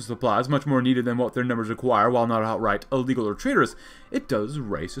firearms and supplies, much more needed than what their numbers require, while not outright illegal or traitorous. It does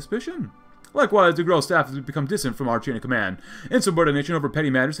raise suspicion. Likewise, the Grille staff has become distant from our chain of command. Insubordination over petty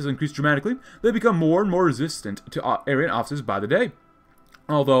matters has increased dramatically. They become more and more resistant to Aryan officers by the day.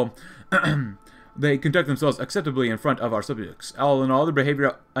 Although, they conduct themselves acceptably in front of our subjects. All in all, their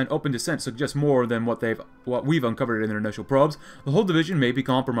behavior and open dissent suggests more than what we've uncovered in their initial probes. The whole division may be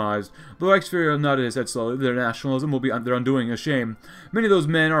compromised. The Reichsführer nodded his head slowly. Their nationalism will be their undoing, a shame. Many of those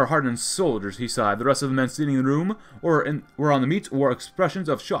men are hardened soldiers, he sighed. The rest of the men sitting in the room or were on the meets wore expressions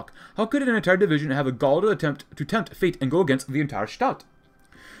of shock. How could an entire division have the gall to tempt fate and go against the entire Stadt?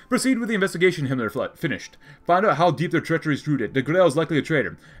 Proceed with the investigation, Himmler finished. Find out how deep their treachery is rooted. De Grelle is likely a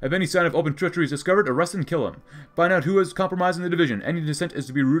traitor. If any sign of open treachery is discovered, arrest and kill him. Find out who is compromising the division. Any dissent is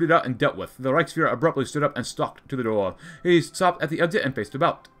to be rooted out and dealt with. The Reichsführer abruptly stood up and stalked to the door. He stopped at the exit and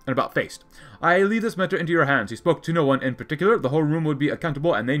about-faced. I leave this matter into your hands. He spoke to no one in particular. The whole room would be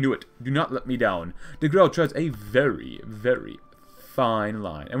accountable, and they knew it. Do not let me down. De Grelle treads a very, very fine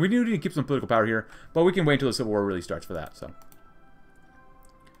line. And we do need to keep some political power here, but we can wait until the Civil War really starts for that, so...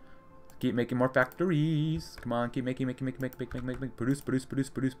 Keep making more factories. Come on, keep making. Produce.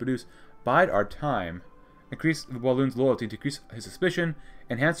 Bide our time. Increase the Walloon's loyalty to increase his suspicion.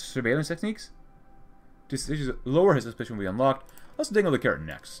 Enhance surveillance techniques. To lower his suspicion will be unlocked. Let's dangle the carrot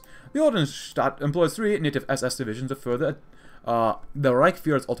next. The Ordenstaat employs 3 native SS divisions to further the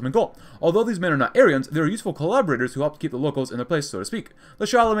Reichsführer's ultimate goal. Although these men are not Aryans, they are useful collaborators who help to keep the locals in their place, so to speak. The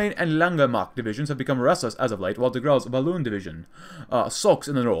Charlemagne and Langemarck divisions have become restless as of late, while de Grelle's Walloon division sulks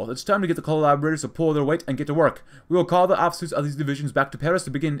in the north. It's time to get the collaborators to pull their weight and get to work. We will call the officers of these divisions back to Paris to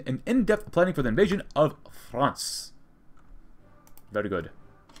begin an in-depth planning for the invasion of France. Very good.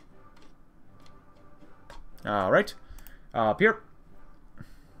 Alright. Up here.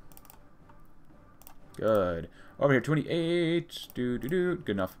 Good. Over here, 28. Good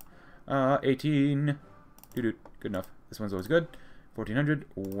enough. 18. Good enough. This one's always good. 1400.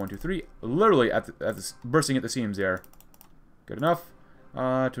 1, 2, 3. Literally at this, bursting at the seams there. Good enough.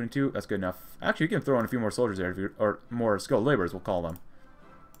 22, that's good enough. Actually, you can throw in a few more soldiers there, if you, or more skilled laborers, we'll call them.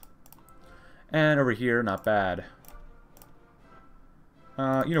 And over here, not bad.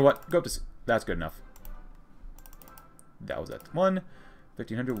 You know what? Go up to... That's good enough. That was it.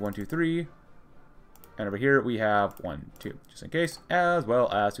 1,500, 1, 2, 3. And over here, we have 1, 2, just in case, as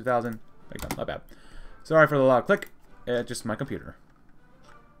well as 2,000. Not bad. Sorry for the loud click. It's just my computer.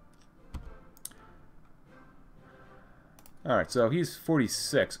 Alright, so he's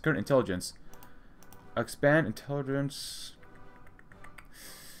 46. Current intelligence. Expand intelligence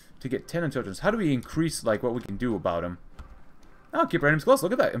to get 10 intelligence. How do we increase, like, what we can do about him? Oh, keep our enemies close.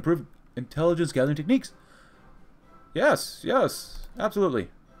 Look at that. Improved intelligence gathering techniques. Yes, yes, absolutely.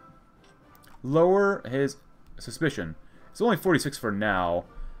 Lower his suspicion. It's only 46 for now.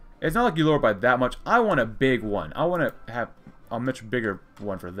 It's not like you lower by that much. I want a big one. I want to have a much bigger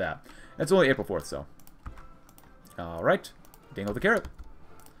one for that. It's only April 4th, so. Alright. Dangle the carrot.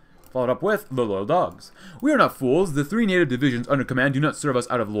 Followed up with the Loyal Dogs. We are not fools. The 3 native divisions under command do not serve us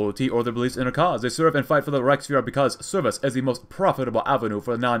out of loyalty or their beliefs in a cause. They serve and fight for the Reichsführer because service is the most profitable avenue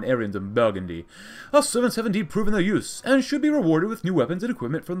for the non-Aryans in Burgundy. Our servants have indeed proven their use, and should be rewarded with new weapons and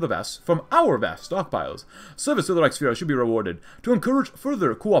equipment from our vast stockpiles. Service to the Reichsführer should be rewarded, to encourage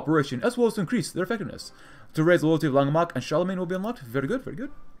further cooperation, as well as to increase their effectiveness. To raise the loyalty of Langemak and Charlemagne will be unlocked. Very good, very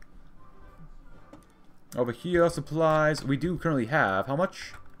good. Over here, supplies. We do currently have, how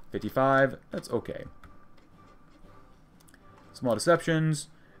much? 55. That's okay. Small deceptions.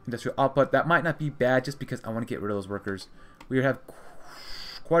 Industrial output. That might not be bad just because I want to get rid of those workers. We have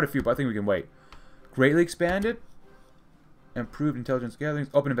quite a few, but I think we can wait. Greatly expanded. Improved intelligence gatherings.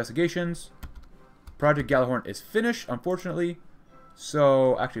 Open investigations. Project Gallahorn is finished, unfortunately.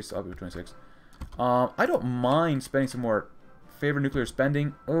 So, actually, still up to 26. I don't mind spending some more favor nuclear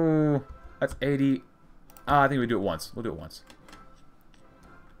spending. Oh, that's 80. I think we do it once. We'll do it once.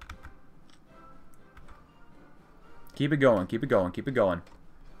 Keep it going, keep it going, keep it going.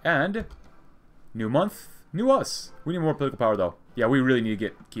 And, new month, new us. We need more political power, though. Yeah, we really need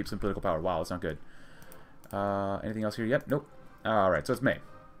to keep some political power. Wow, that's not good. Anything else here yet? Nope. Alright, so it's May.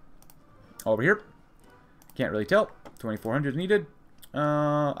 Over here. Can't really tell. 2,400 is needed.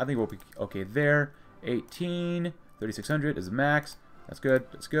 I think we'll be okay there. 18. 3,600 is the max. That's good,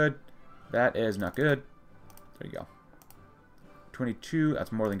 that's good. That is not good. There you go. 22,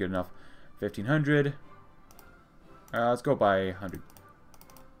 that's more than good enough. 1,500. Let's go by 100.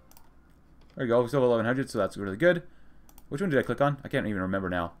 There you go. We still have 1,100, so that's really good. Which one did I click on? I can't even remember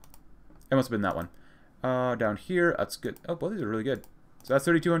now. It must have been that one. Down here, that's good. Oh, both these are really good. So that's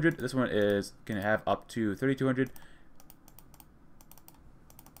 3,200. This one is going to have up to 3,200.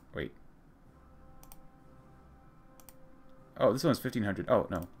 Wait. Oh, this one's 1,500. Oh,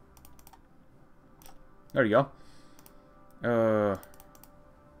 no. There you go.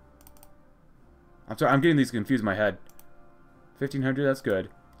 I'm sorry, I'm getting these confused in my head. 1,500, that's good.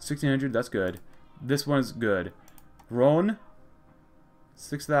 1,600, that's good. This one's good. Rhone,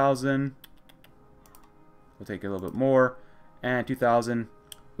 6,000. We'll take a little bit more. And 2,000.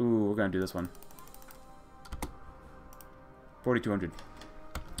 Ooh, we're going to do this one. 4,200.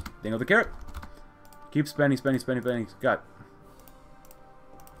 Dingle the carrot. Keep spending, spending, spending, spending. Got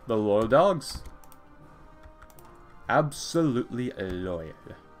the Loyal Dogs. Absolutely loyal.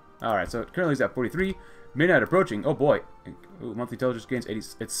 Alright, so currently it's at 43. Midnight approaching. Oh boy. Ooh, monthly intelligence gains 80.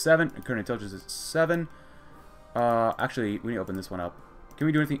 It's 7. Current intelligence is 7. Actually, we need to open this one up. Can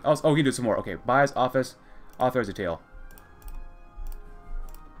we do anything else? Oh, we can do some more. Okay, buys, office, authorize a tail.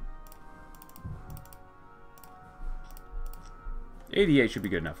 $88 should be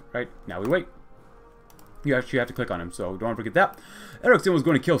good enough, right? Now we wait. You actually have to click on him, so don't want to forget that. Ericsson was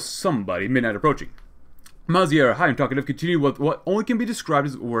going to kill somebody. Midnight approaching. Mazier, high and talkative, continued with what only can be described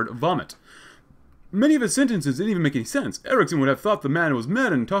as the word vomit. Many of his sentences didn't even make any sense. Ericsson would have thought the man was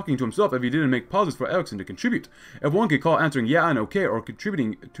mad and talking to himself if he didn't make pauses for Ericsson to contribute. If one could call answering yeah and okay or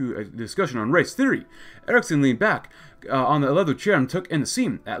contributing to a discussion on race theory. Ericsson leaned back on the leather chair and took in the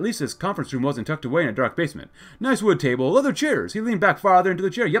scene. At least his conference room wasn't tucked away in a dark basement. Nice wood table, leather chairs. He leaned back farther into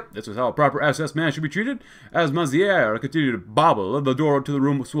the chair. Yep, this was how a proper SS man should be treated. As Mazier continued to babble, the door to the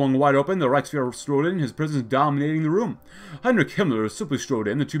room swung wide open. The Reichsführer strode in, his presence dominating the room. Heinrich Himmler simply strode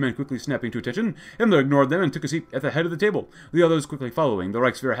in, the two men quickly snapping to attention. Himmler ignored them and took a seat at the head of the table, the others quickly following. The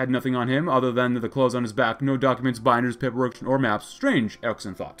Reichsführer had nothing on him other than the clothes on his back, no documents, binders, paperwork, or maps. Strange,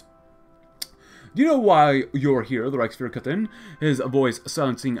 Ericsson thought. Do you know why you're here? The Reichsführer cut in, his voice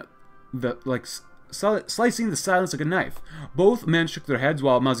slicing the silence like a knife. Both men shook their heads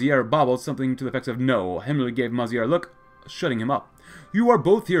while Mazier babbled something to the effect of no. Himmler gave Mazier a look. shutting him up. You are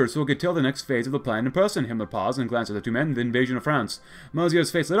both here, so we could tell the next phase of the plan in person. Himmler paused and glanced at the two men. The invasion of France.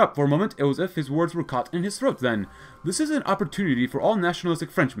 Mazier's face lit up. For a moment, it was as if his words were caught in his throat. Then, this is an opportunity for all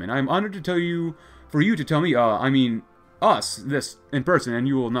nationalistic Frenchmen. I am honored to tell you, for you to tell me, I mean, us, this in person, and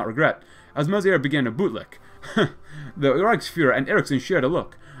you will not regret. As Mazier began to bootlick, the Reichsfuhrer and Eriksson shared a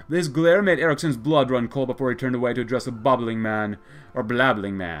look. This glare made Eriksson's blood run cold before he turned away to address a blabbling man.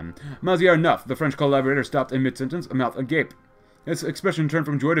 Mazier, enough. The French collaborator stopped in mid-sentence, a mouth agape. His expression turned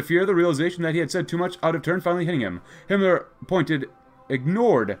from joy to fear, the realization that he had said too much out of turn finally hitting him. Himmler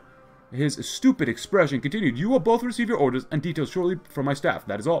ignored his stupid expression, continued, you will both receive your orders and details shortly from my staff,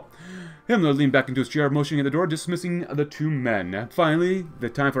 that is all. Himmler leaned back into his chair, motioning at the door, dismissing the two men. Finally, the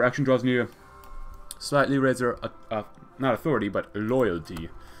time for action draws near. Slightly raise their, not authority, but loyalty.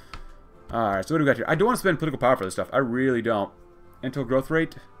 Alright, so what do we got here? I don't want to spend political power for this stuff. I really don't. Intel growth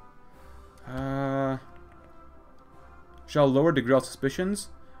rate. Shall lower degree of suspicions.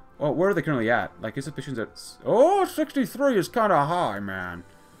 Well, where are they currently at? Like, his suspicions at... Oh, 63 is kind of high, man.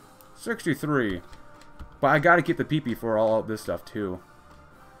 63. But I gotta keep the PP for all of this stuff, too.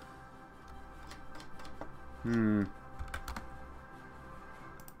 Going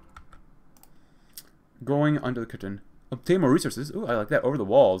under the curtain. Obtain more resources. Ooh, I like that. Over the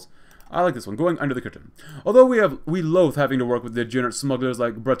walls. I like this one. Going under the curtain. Although we loathe having to work with degenerate smugglers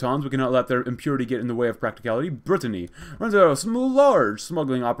like Bretons, we cannot let their impurity get in the way of practicality. Brittany runs a large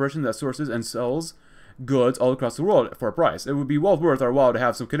smuggling operation that sources and sells goods all across the world for a price. It would be well worth our while to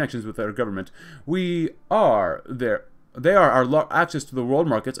have some connections with their government. They are our access to the world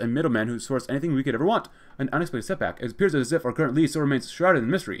markets and middlemen who source anything we could ever want. An unexpected setback. It appears as if our current lead still remains shrouded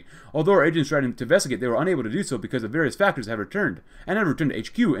in mystery. Although our agents tried to investigate, they were unable to do so because of various factors have returned to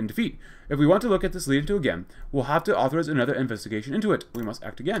HQ in defeat. If we want to look at this lead into again, we'll have to authorize another investigation into it. We must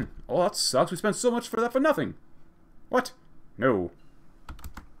act again. Oh, that sucks. We spent so much for that for nothing. What? No.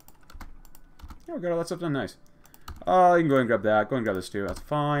 Yeah, we got all that stuff done. Nice. You can go ahead and grab that. Go ahead and grab this too. That's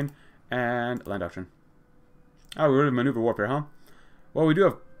fine. And land doctrine. Oh, we would maneuver warfare, huh? Well, we do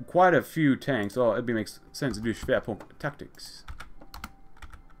have quite a few tanks, so it makes sense to do Schwerpunkt tactics.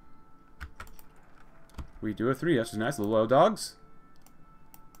 We do a 3, that's just nice. The loyal dogs.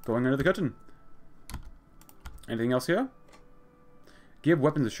 Going under the curtain. Anything else here? Give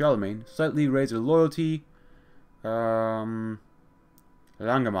weapons to Charlemagne. Slightly raise their loyalty. Langemark.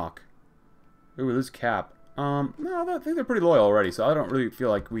 Ooh, this cap. No, I think they're pretty loyal already, so I don't really feel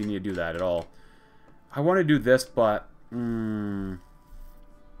like we need to do that at all. I want to do this, but... How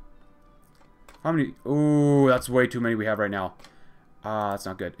many... Ooh, that's way too many we have right now. That's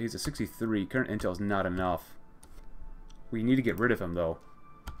not good. He's a 63. Current intel is not enough. We need to get rid of him, though.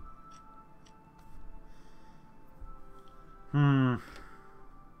 I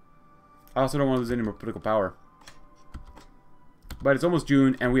also don't want to lose any more political power. But it's almost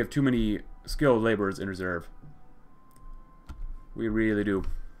June, and we have too many skilled laborers in reserve. We really do.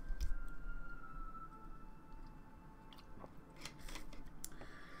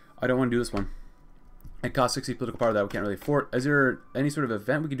 I don't want to do this one. It costs 60 political power that we can't really afford. Is there any sort of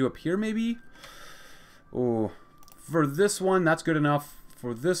event we can do up here, maybe? Oh, for this one, that's good enough.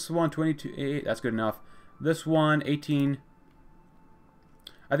 For this one, 22, that's good enough. This one, 18.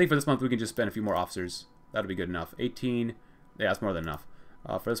 I think for this month we can just spend a few more officers. That'll be good enough. 18, yeah, that's more than enough.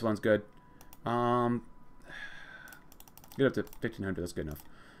 For this one's good. Get up to 1,500, that's good enough.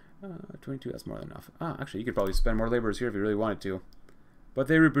 22, that's more than enough. Actually, you could probably spend more laborers here if you really wanted to. But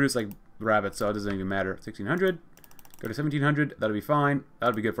they reproduce like rabbits, so it doesn't even matter. 1,600. Go to 1,700. That'll be fine.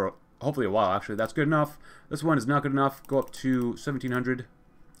 That'll be good for hopefully a while, actually. That's good enough. This one is not good enough. Go up to 1,700.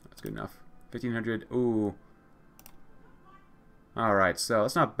 That's good enough. 1,500. Ooh. Alright, so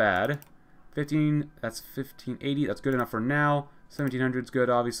that's not bad. 15. That's 1,580. That's good enough for now. 1,700 is good,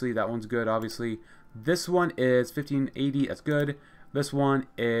 obviously. That one's good, obviously. This one is 1,580. That's good. This one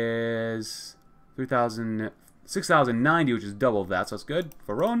is 6,090, which is double that, so that's good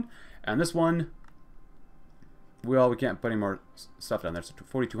for Rhone. And this one, well, we can't put any more stuff down there, so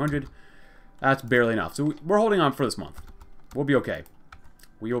 4,200. That's barely enough. So we're holding on for this month. We'll be okay.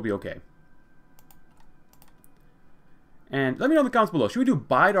 We will be okay. And let me know in the comments below, should we do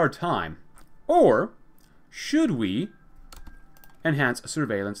bide our time? Or should we enhance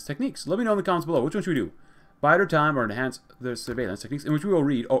surveillance techniques? Let me know in the comments below, which one should we do? Bide our time or enhance the surveillance techniques, in which we will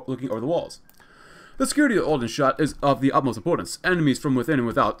read looking over the walls. The security of Ordenstaat is of the utmost importance. Enemies from within and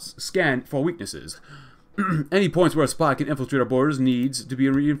without scan for weaknesses. Any points where a spy can infiltrate our borders needs to be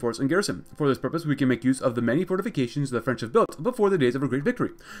reinforced and garrisoned. For this purpose, we can make use of the many fortifications the French have built before the days of a great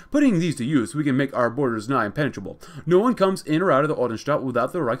victory. Putting these to use, we can make our borders nigh impenetrable. No one comes in or out of the Ordenstaat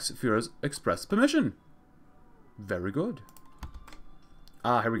without the Reichsfuhrer's express permission. Very good.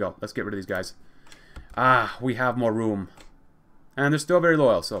 Ah, here we go. Let's get rid of these guys. We have more room. And they're still very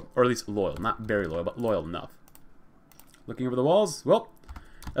loyal, so... Or at least loyal. Not very loyal, but loyal enough. Looking over the walls. Well,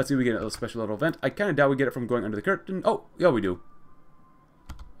 let's see if we get a special little event. I kind of doubt we get it from going under the curtain. Oh, yeah, we do.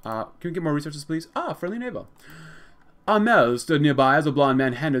 Can we get more resources, please? Friendly neighbor. Amel stood nearby as a blond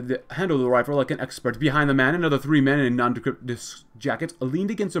man handled the rifle like an expert. Behind the man, another 3 men in nondescript jackets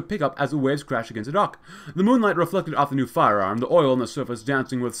leaned against their pickup as the waves crashed against the dock. The moonlight reflected off the new firearm, the oil on the surface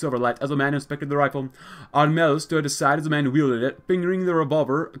dancing with silver light as the man inspected the rifle. Amel stood aside as the man wielded it, fingering the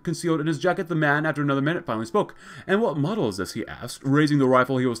revolver concealed in his jacket. The man, after another minute, finally spoke. "And what model is this?" he asked, raising the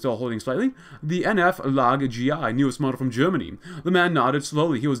rifle he was still holding slightly. "The NF Lag GI, newest model from Germany." The man nodded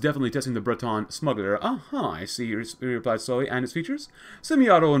slowly. He was definitely testing the Breton smuggler. I see, he replied slowly. "And its features?"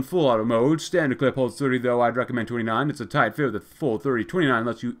 "Semi-auto and full auto mode. Standard clip holds 30, though I'd recommend 29. It's a tight fit with a full 30. 29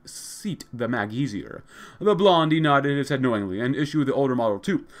 lets you seat the mag easier." The blondie nodded his head knowingly and issued the older model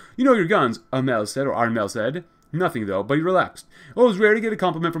too. "You know your guns," Amel said. Nothing, though, but he relaxed. It was rare to get a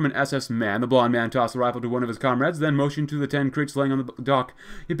compliment from an SS man. The blond man tossed the rifle to one of his comrades, then motioned to the 10 crates laying on the dock.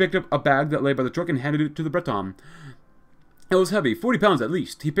 He picked up a bag that lay by the truck and handed it to the Breton. It was heavy, 40 pounds at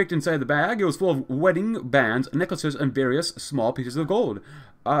least. He picked inside the bag. It was full of wedding bands, necklaces, and various small pieces of gold.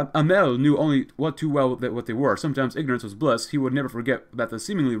 Amel knew only too well what they were. Sometimes ignorance was bliss. He would never forget that the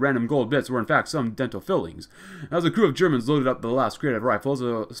seemingly random gold bits were in fact some dental fillings. As a crew of Germans loaded up the last crate of rifles,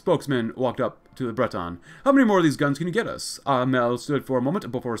 a spokesman walked up to the Breton. "How many more of these guns can you get us?" Amel stood for a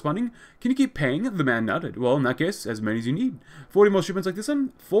moment before responding. "Can you keep paying?" The man nodded. "Well, in that case, as many as you need. 40 more shipments like this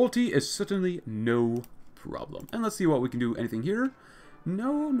one? 40 is certainly no problem." And let's see what we can do. Anything here?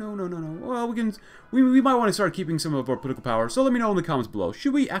 No. Well, we might want to start keeping some of our political power. So let me know in the comments below.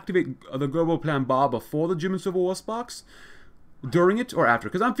 Should we activate the Global Plan Bar before the German Civil War sparks? During it or after?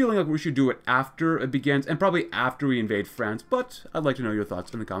 Because I'm feeling like we should do it after it begins, and probably after we invade France. But I'd like to know your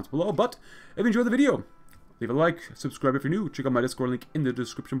thoughts in the comments below. But if you enjoyed the video, leave a like, subscribe if you're new, check out my Discord link in the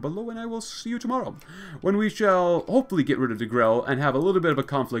description below, and I will see you tomorrow, when we shall hopefully get rid of the Grell and have a little bit of a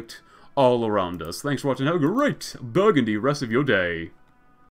conflict all around us. Thanks for watching. Have a great Burgundy rest of your day.